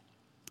together.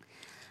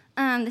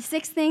 The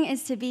sixth thing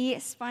is to be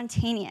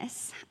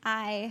spontaneous.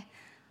 I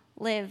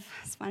live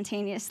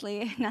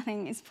spontaneously.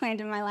 Nothing is planned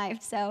in my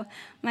life, so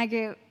my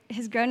group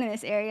has grown in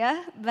this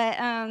area. But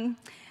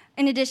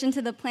in addition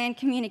to the planned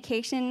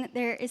communication,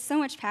 there is so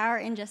much power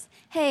in just,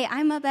 hey,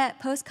 I'm up at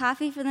Post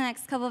Coffee for the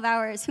next couple of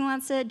hours. Who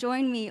wants to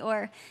join me?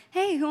 Or,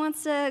 hey, who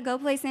wants to go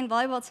play sand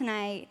volleyball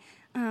tonight?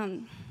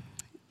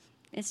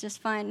 It's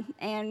just fun,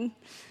 and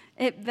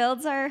it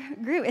builds our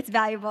group. It's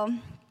valuable.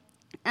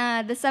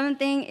 The seventh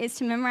thing is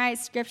to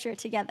memorize scripture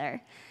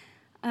together.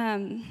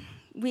 My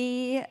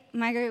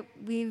group,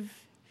 we've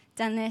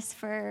done this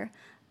for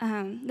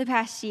the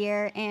past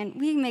year, and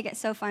we make it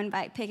so fun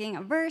by picking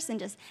a verse and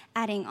just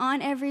adding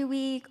on every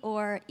week,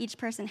 or each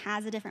person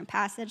has a different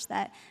passage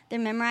that they're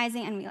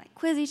memorizing, and we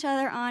quiz each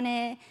other on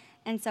it.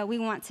 And so we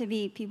want to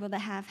be people that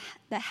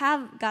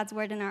have God's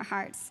word in our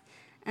hearts,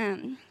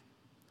 and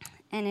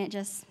it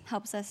just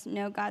helps us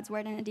know God's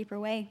word in a deeper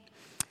way.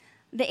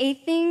 The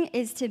eighth thing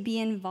is to be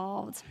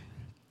involved.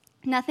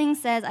 Nothing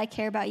says I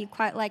care about you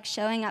quite like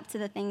showing up to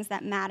the things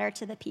that matter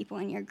to the people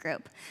in your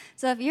group.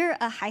 So if you're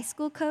a high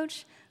school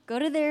coach, go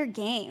to their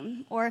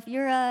game. Or if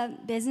you're a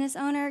business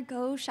owner,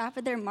 go shop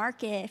at their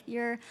market. If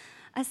you're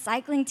a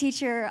cycling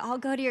teacher, I'll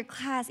go to your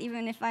class,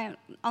 even if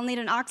I'll need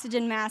an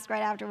oxygen mask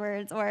right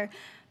afterwards. Or,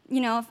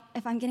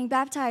 if I'm getting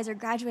baptized or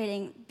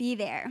graduating, be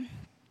there.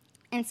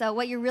 And so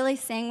what you're really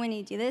saying when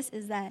you do this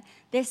is that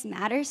this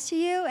matters to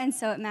you, and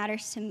so it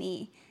matters to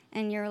me,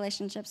 and your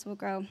relationships will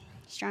grow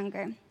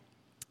stronger.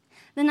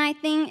 The ninth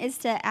thing is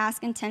to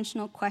ask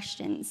intentional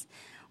questions.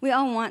 We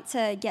all want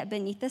to get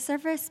beneath the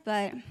surface,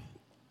 but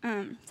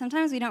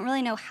sometimes we don't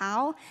really know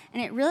how,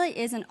 and it really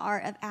is an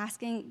art of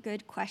asking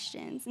good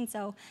questions. And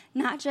so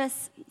not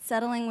just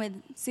settling with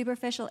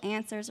superficial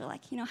answers or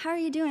how are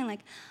you doing?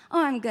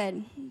 Oh, I'm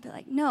good.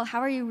 But no, how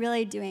are you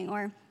really doing?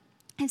 Or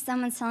if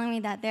someone's telling me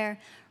that they're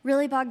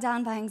really bogged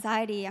down by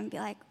anxiety, I'm be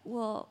like,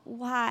 well,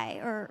 why?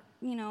 Or,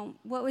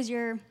 what was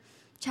your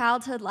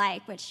childhood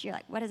like? Which you're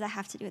like, what does that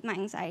have to do with my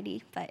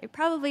anxiety? But it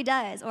probably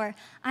does. Or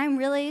I'm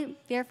really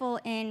fearful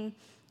in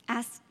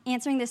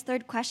answering this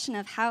third question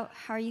of how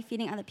are you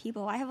feeding other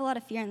people? I have a lot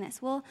of fear in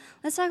this. Well,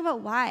 let's talk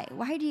about why.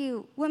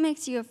 What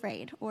makes you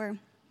afraid? Or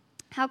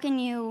how can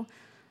you,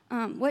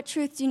 what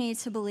truth do you need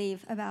to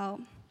believe about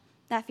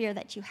that fear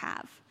that you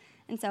have?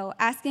 And so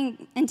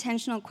asking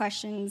intentional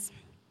questions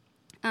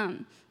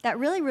that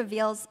really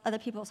reveals other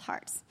people's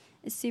hearts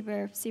is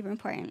super, super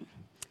important.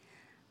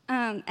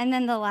 And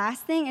then the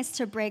last thing is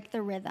to break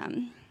the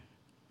rhythm.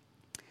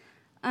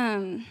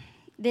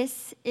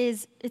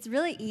 It's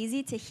really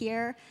easy to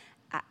hear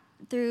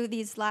through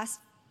these last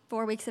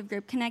 4 weeks of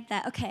Group Connect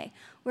that, okay,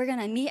 we're going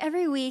to meet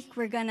every week.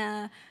 We're going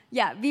to,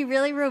 be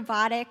really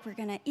robotic. We're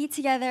going to eat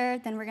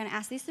together. Then we're going to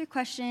ask these 3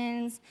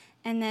 questions.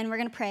 And then we're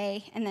going to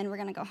pray. And then we're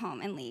going to go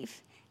home and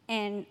leave.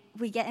 And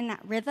we get in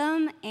that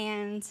rhythm,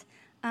 and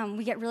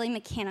we get really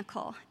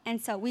mechanical. And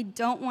so we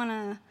don't want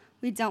to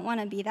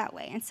be that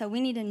way. And so we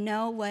need to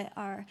know what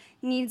our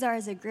needs are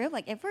as a group.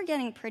 If we're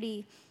getting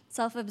pretty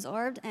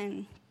self-absorbed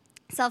and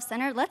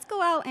self-centered, let's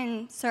go out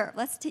and serve.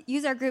 Let's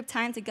use our group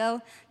time to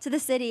go to the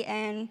city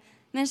and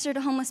minister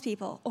to homeless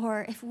people.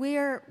 Or if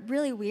we're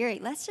really weary,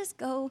 let's just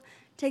go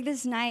take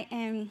this night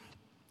and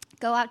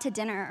go out to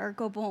dinner or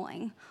go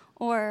bowling.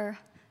 Or,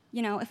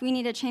 if we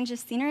need to change the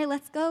scenery,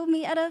 let's go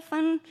meet at a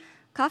fun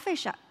coffee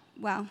shop.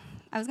 Well,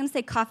 I was going to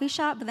say coffee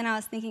shop, but then I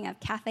was thinking of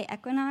Cafe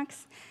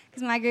Equinox,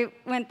 because my group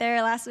went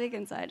there last week,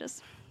 and so I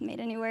just made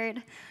a new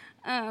word.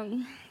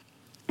 And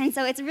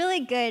so it's really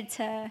good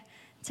to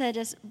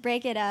just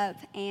break it up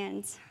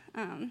and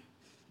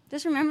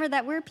just remember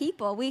that we're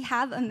people. We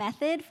have a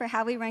method for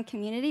how we run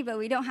community, but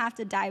we don't have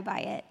to die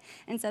by it.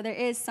 And so there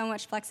is so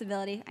much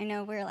flexibility. I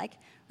know we're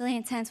really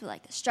intense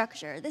with the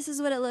structure. This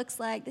is what it looks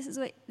like. This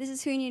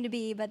is who you need to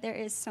be, but there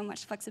is so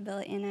much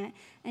flexibility in it.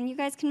 And you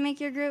guys can make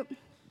your group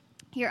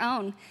your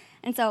own.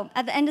 And so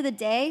at the end of the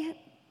day,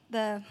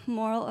 the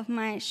moral of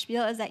my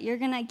spiel is that you're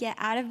going to get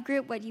out of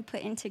group what you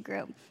put into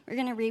group. We're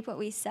going to reap what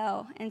we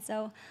sow. And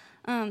so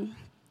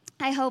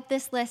I hope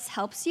this list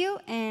helps you,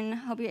 and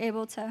hope you're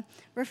able to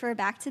refer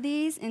back to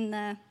these in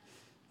the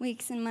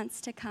weeks and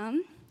months to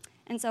come.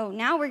 And so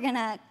now we're going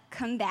to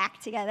come back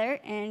together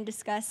and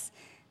discuss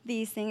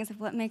these things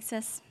of what makes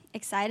us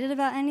excited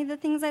about any of the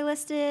things I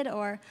listed,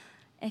 or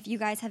if you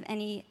guys have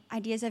any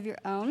ideas of your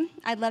own,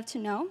 I'd love to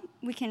know.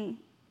 We can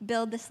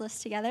build this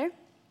list together.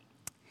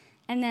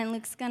 And then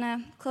Luke's going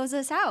to close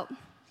us out.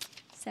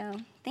 So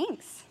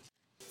thanks.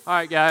 All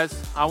right,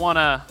 guys, I want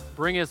to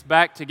bring us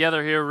back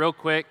together here real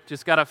quick.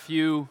 Just got a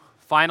few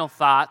final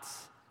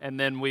thoughts, and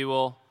then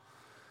we'll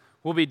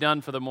be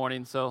done for the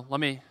morning. So let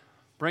me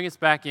bring us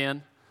back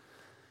in,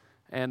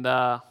 and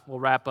we'll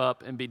wrap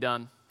up and be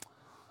done.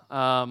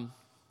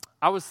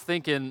 I was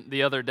thinking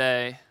the other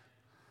day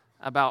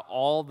about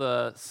all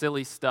the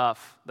silly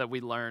stuff that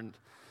we learned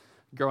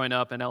growing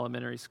up in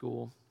elementary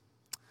school.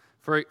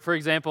 For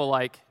example,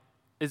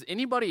 is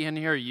anybody in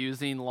here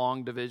using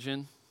long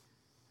division?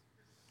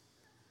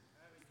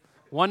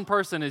 One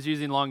person is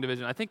using long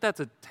division. I think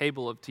that's a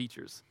table of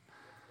teachers.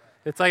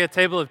 It's like a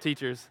table of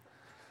teachers.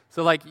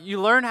 So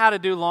you learn how to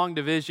do long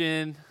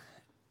division.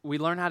 We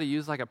learn how to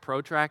use a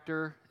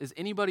protractor. Is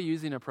anybody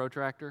using a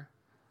protractor?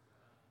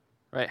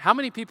 Right. How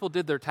many people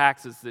did their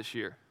taxes this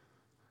year?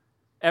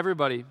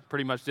 everybody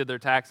pretty much did their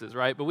taxes,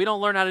 right? But we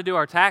don't learn how to do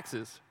our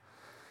taxes.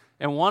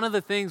 And one of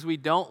the things we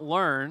don't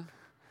learn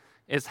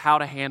is how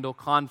to handle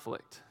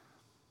conflict,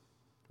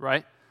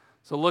 right?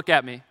 So look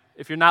at me.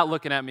 If you're not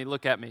looking at me,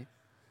 look at me.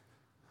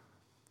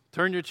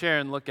 Turn your chair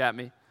and look at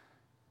me.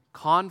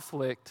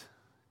 Conflict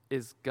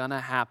is gonna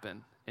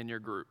happen in your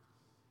group,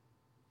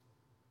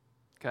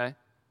 okay?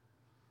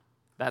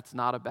 That's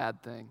not a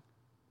bad thing.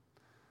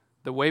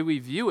 The way we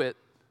view it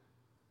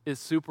is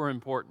super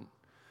important.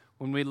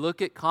 When we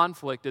look at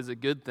conflict as a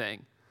good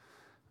thing,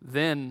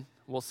 then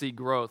we'll see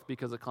growth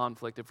because of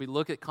conflict. If we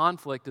look at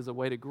conflict as a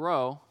way to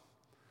grow,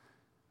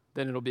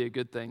 then it'll be a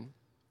good thing.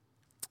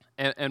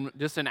 And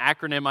just an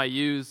acronym I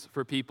use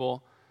for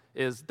people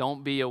is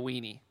don't be a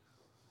weenie,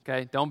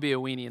 okay? Don't be a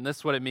weenie, and this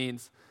is what it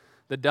means.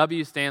 The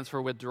W stands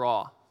for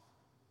withdraw.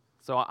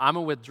 So I'm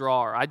a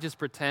withdrawer. I just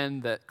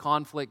pretend that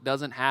conflict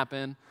doesn't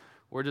happen.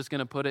 We're just going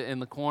to put it in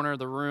the corner of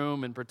the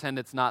room and pretend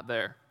it's not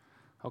there,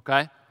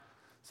 okay?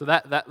 So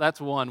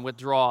that's one,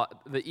 withdraw.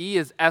 The E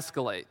is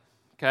escalate,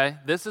 okay?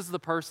 This is the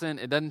person,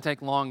 it doesn't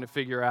take long to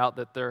figure out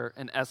that they're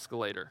an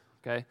escalator,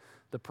 okay?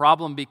 The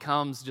problem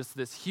becomes just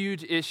this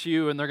huge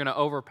issue and they're going to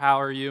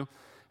overpower you.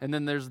 And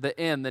then there's the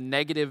N, the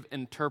negative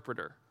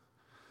interpreter.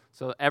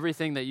 So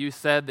everything that you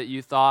said that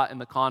you thought in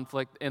the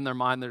conflict, in their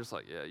mind, they're just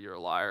like, yeah, you're a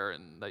liar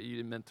and that you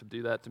didn't meant to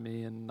do that to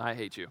me and I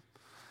hate you.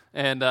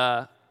 And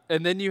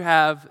then you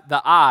have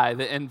the I,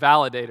 the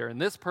invalidator.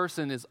 And this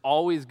person is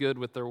always good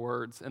with their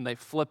words and they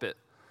flip it.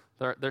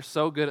 They're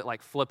so good at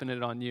like flipping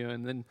it on you.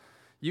 And then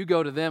you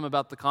go to them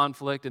about the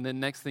conflict and then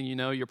next thing you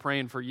know, you're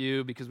praying for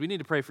you because we need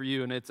to pray for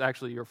you and it's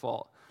actually your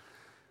fault.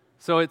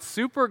 So it's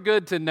super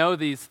good to know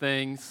these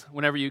things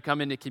whenever you come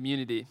into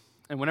community.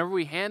 And whenever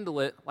we handle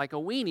it like a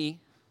weenie,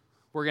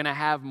 we're going to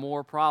have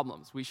more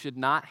problems. We should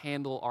not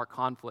handle our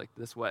conflict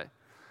this way.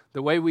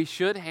 The way we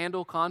should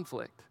handle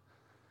conflict,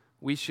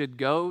 we should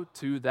go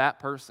to that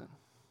person,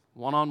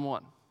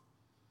 one-on-one.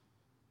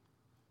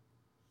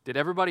 Did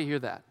everybody hear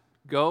that?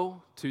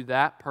 Go to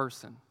that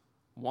person,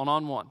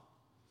 one-on-one,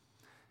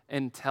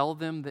 and tell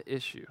them the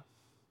issue.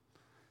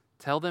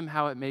 Tell them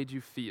how it made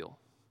you feel.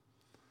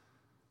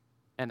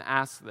 And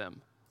ask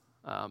them,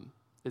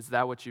 is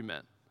that what you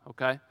meant?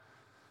 Okay?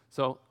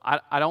 So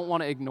I don't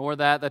want to ignore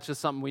that. That's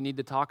just something we need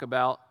to talk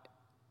about.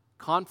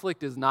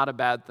 Conflict is not a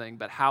bad thing,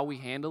 but how we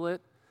handle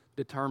it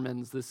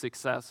determines the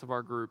success of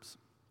our groups.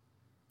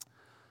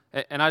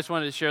 And I just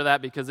wanted to share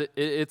that because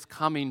it's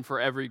coming for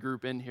every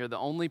group in here. The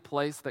only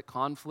place that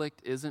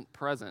conflict isn't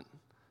present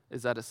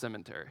is at a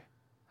cemetery.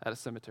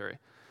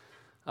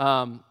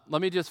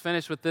 Let me just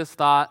finish with this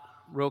thought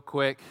real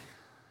quick.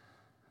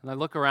 And I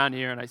look around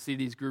here and I see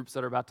these groups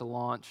that are about to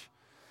launch.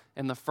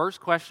 And the first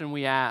question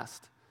we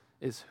asked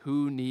is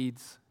who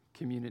needs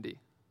community?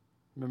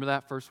 Remember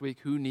that first week?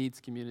 Who needs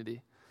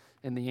community?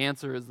 And the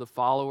answer is the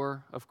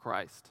follower of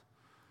Christ.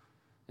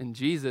 And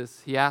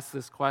Jesus, he asked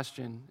this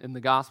question in the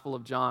Gospel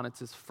of John. It's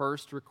his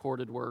first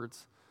recorded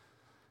words.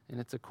 And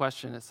it's a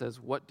question that says,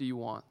 what do you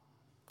want?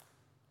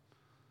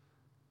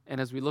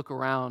 And as we look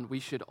around, we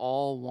should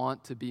all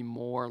want to be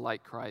more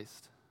like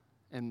Christ.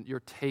 And you're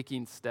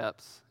taking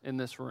steps in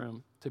this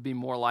room to be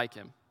more like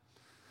him.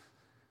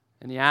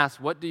 And he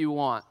asked, what do you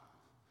want?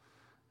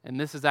 And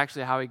this is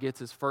actually how he gets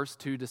his first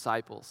two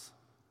disciples.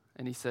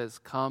 And he says,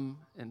 come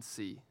and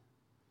see.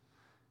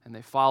 And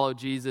they follow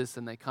Jesus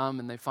and they come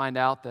and they find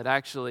out that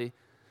actually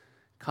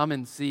come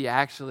and see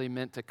actually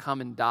meant to come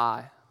and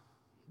die.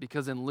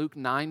 Because in Luke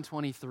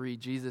 9:23,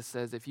 Jesus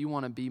says, if you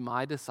want to be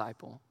my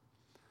disciple,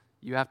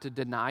 you have to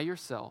deny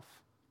yourself,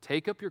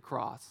 take up your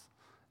cross,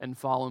 and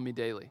follow me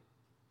daily.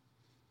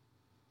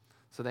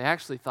 So they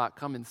actually thought,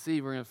 come and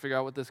see, we're going to figure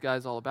out what this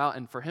guy's all about.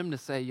 And for him to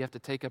say you have to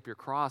take up your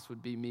cross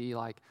would be me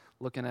like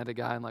looking at a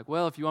guy and like,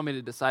 well, if you want me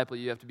to disciple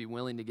you, you have to be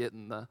willing to get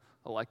in the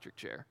electric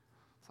chair.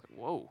 It's like,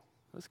 whoa,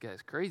 this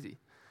guy's crazy.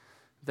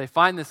 They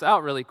find this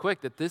out really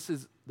quick that this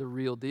is the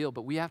real deal,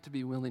 but we have to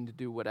be willing to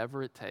do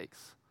whatever it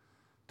takes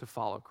to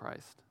follow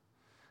Christ.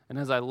 And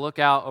as I look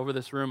out over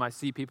this room, I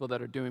see people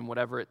that are doing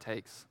whatever it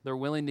takes. They're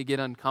willing to get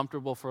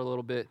uncomfortable for a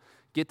little bit,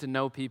 get to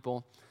know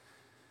people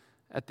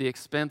at the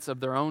expense of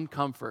their own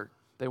comfort.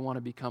 They want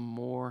to become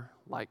more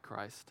like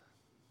Christ.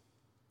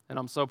 And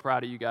I'm so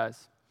proud of you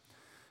guys.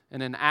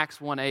 And in Acts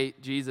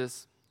 1:8,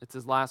 Jesus, it's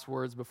his last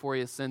words before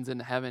he ascends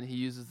into heaven, he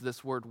uses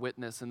this word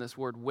witness. And this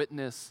word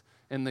witness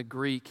in the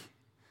Greek,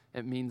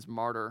 it means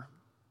martyr.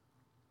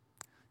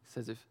 He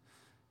says,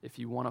 if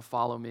you want to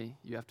follow me,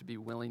 you have to be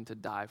willing to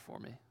die for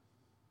me.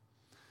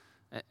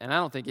 And I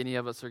don't think any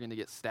of us are going to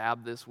get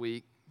stabbed this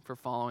week for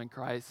following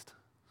Christ.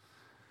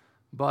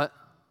 But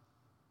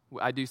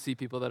I do see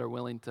people that are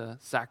willing to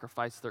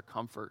sacrifice their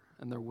comfort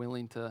and they're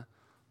willing to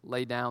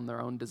lay down their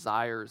own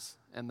desires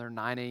and their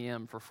 9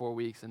 a.m. for 4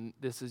 weeks. And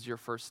this is your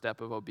first step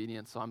of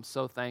obedience. So I'm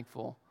so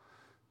thankful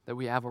that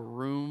we have a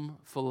room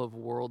full of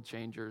world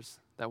changers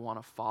that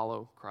want to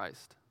follow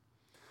Christ.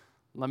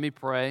 Let me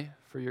pray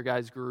for your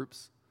guys'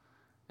 groups.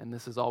 And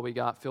this is all we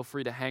got. Feel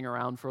free to hang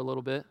around for a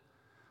little bit.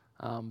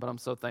 But I'm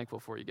so thankful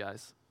for you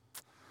guys.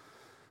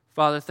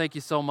 Father, thank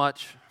you so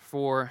much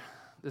for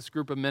this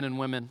group of men and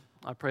women.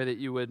 I pray that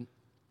you would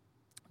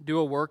do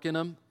a work in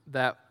them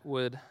that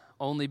would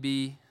only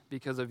be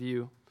because of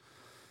you.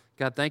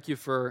 God, thank you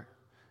for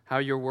how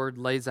your word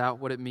lays out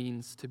what it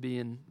means to be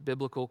in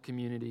biblical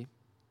community.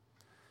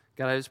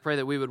 God, I just pray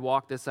that we would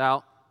walk this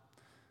out.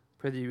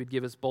 Pray that you would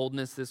give us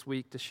boldness this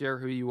week to share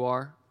who you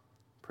are.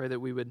 Pray that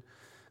we would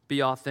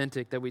be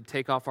authentic, that we'd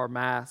take off our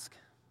mask.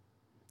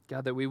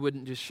 God, that we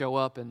wouldn't just show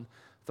up and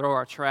throw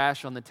our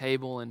trash on the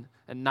table and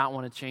not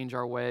want to change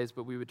our ways,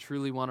 but we would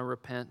truly want to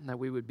repent, and that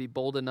we would be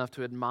bold enough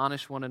to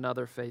admonish one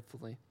another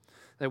faithfully,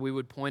 that we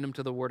would point them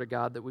to the Word of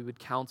God, that we would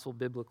counsel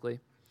biblically.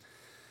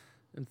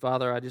 And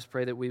Father, I just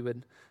pray that we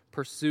would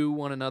pursue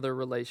one another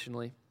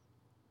relationally.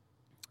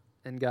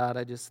 And God,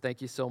 I just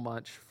thank you so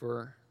much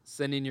for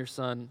sending your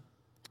Son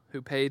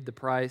who paid the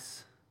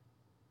price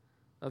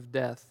of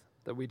death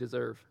that we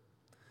deserve.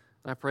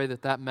 And I pray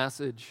that that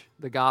message,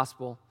 the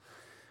gospel,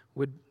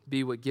 would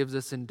be what gives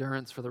us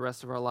endurance for the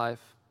rest of our life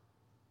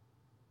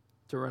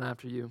to run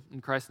after you.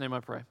 In Christ's name I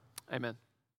pray. Amen.